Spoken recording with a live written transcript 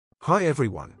Hi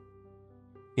everyone.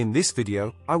 In this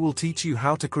video, I will teach you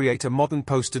how to create a modern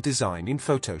poster design in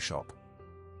Photoshop.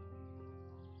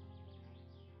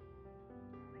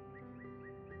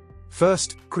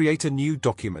 First, create a new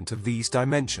document of these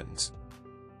dimensions.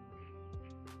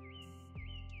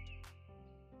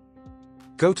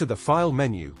 Go to the File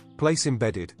menu, Place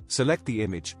Embedded, select the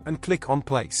image, and click on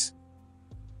Place.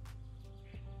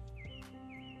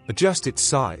 Adjust its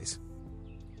size.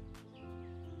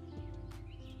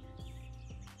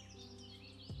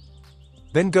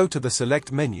 Then go to the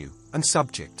Select menu, and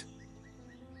Subject.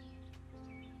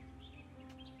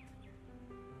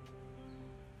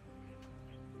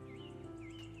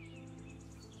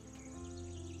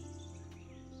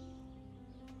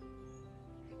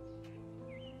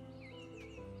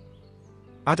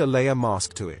 Add a layer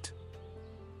mask to it.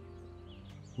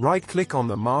 Right-click on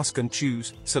the mask and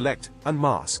choose Select and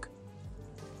Mask.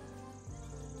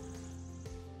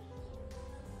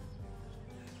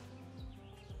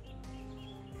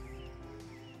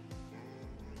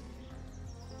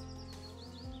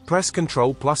 Press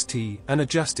Ctrl+T and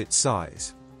adjust its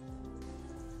size.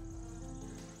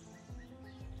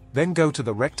 Then go to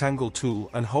the Rectangle tool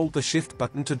and hold the Shift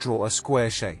button to draw a square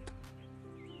shape.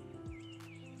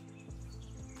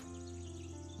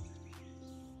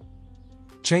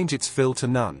 Change its fill to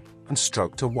none, and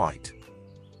stroke to white.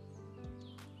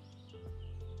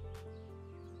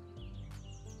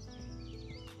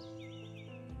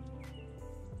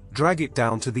 Drag it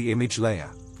down to the image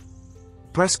layer.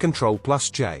 Press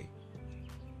Ctrl+J.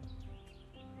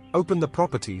 Open the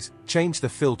properties, change the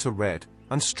fill to red,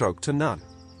 and stroke to none.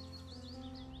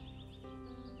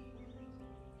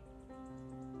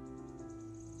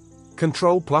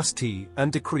 Ctrl+T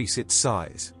and decrease its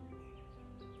size.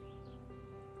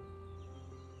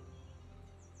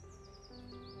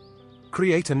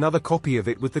 Create another copy of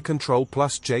it with the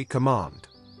Ctrl+J command.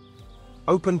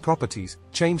 Open Properties,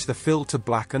 change the fill to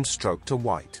black and stroke to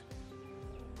white.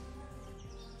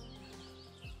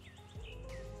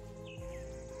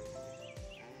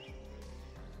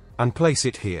 And place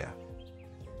it here.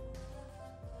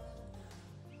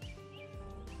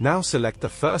 Now select the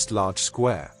first large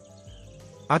square.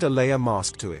 Add a layer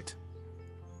mask to it.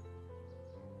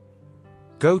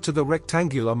 Go to the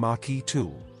Rectangular Marquee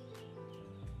tool.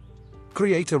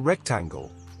 Create a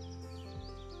rectangle.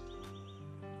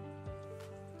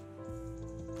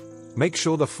 Make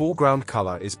sure the foreground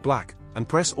color is black, and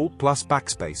press Alt plus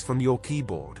Backspace from your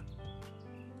keyboard.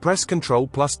 Press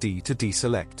Ctrl+D to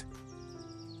deselect.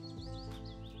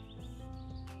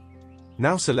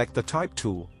 Now select the Type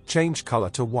tool, change color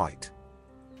to white.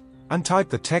 And type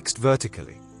the text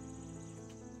vertically.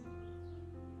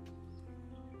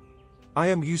 I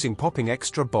am using Popping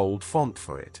Extra Bold font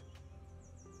for it.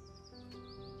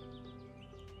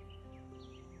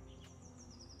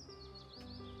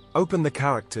 Open the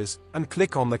characters, and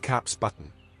click on the Caps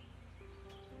button.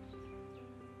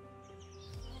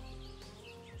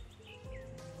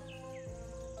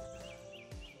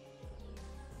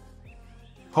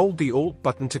 Hold the Alt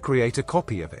button to create a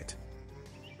copy of it.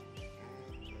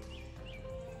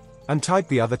 And type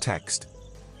the other text.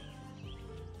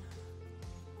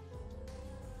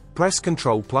 Press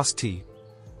Ctrl+T.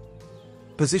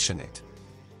 Position it.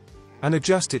 And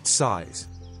adjust its size.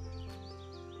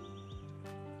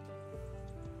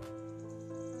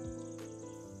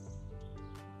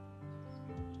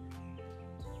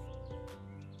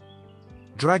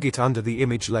 Drag it under the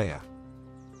image layer.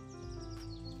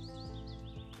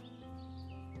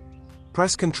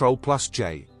 Press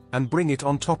Ctrl+J, and bring it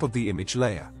on top of the image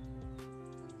layer.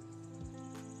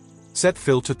 Set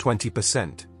fill to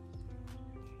 20%.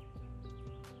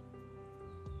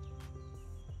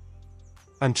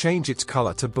 And change its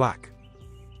color to black.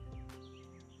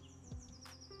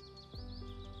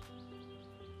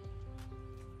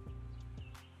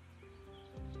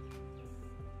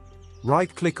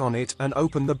 Right-click on it and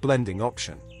open the blending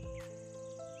option.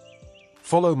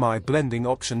 Follow my blending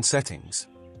option settings.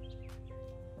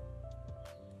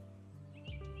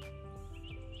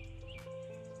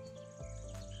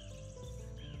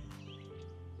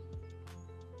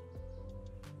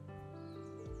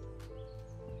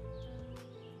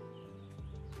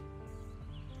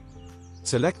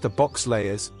 Select the box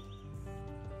layers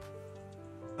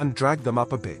and drag them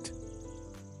up a bit.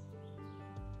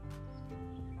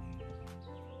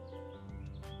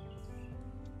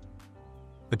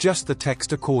 Adjust the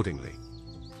text accordingly.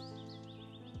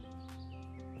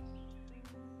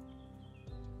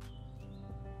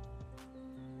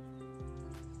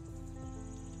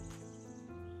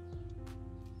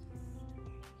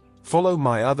 Follow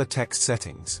my other text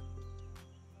settings.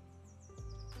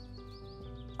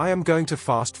 I am going to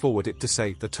fast forward it to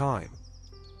save the time.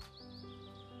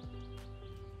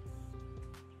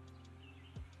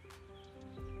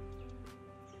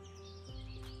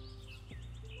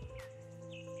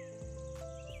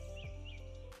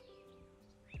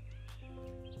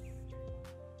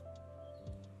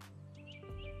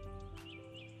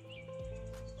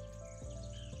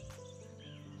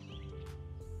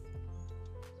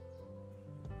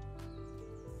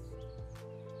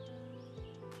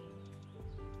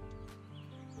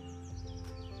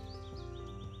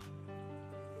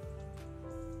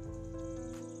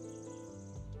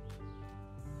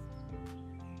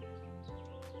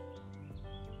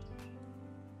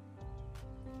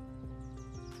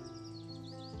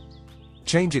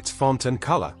 Change its font and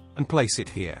color, and place it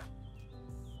here.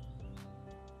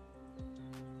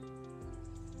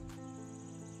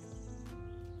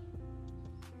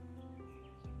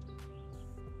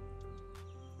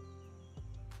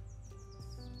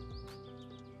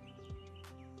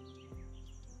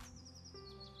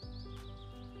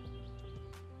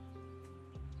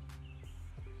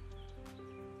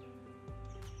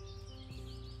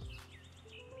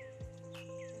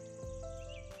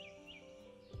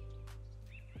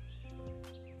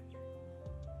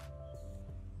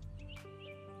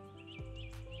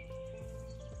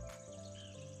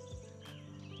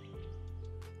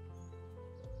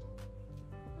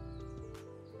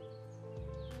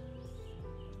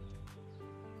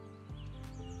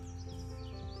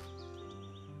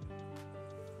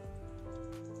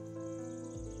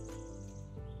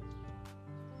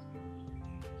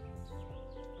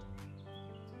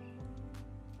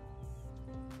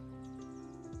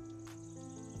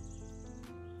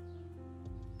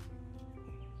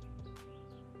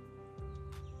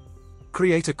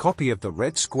 Create a copy of the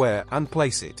red square and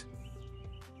place it.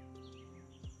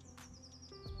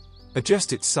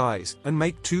 Adjust its size and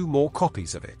make 2 more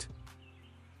copies of it.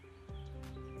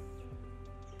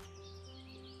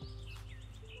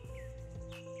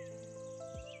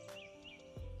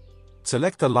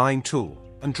 Select the line tool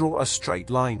and draw a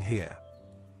straight line here.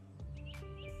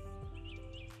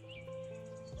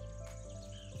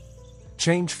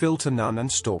 Change fill to none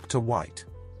and stalk to white.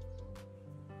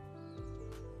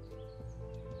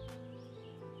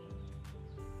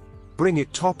 Bring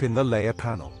it top in the layer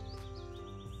panel.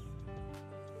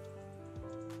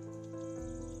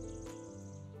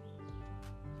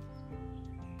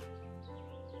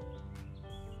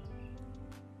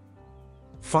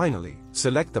 Finally,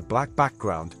 select the black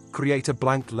background, create a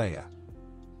blank layer.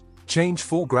 Change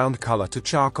foreground color to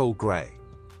charcoal gray.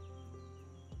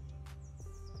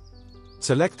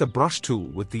 Select the brush tool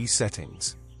with these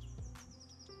settings.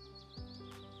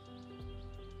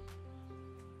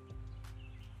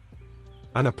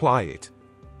 And apply it.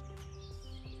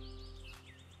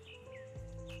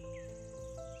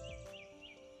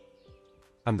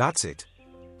 And that's it.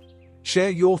 Share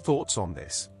your thoughts on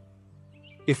this.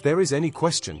 If there is any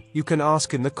question, you can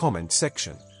ask in the comment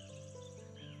section.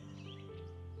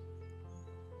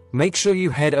 Make sure you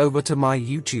head over to my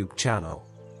YouTube channel,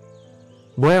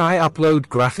 where I upload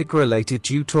graphic related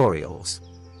tutorials.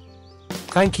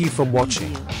 Thank you for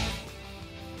watching.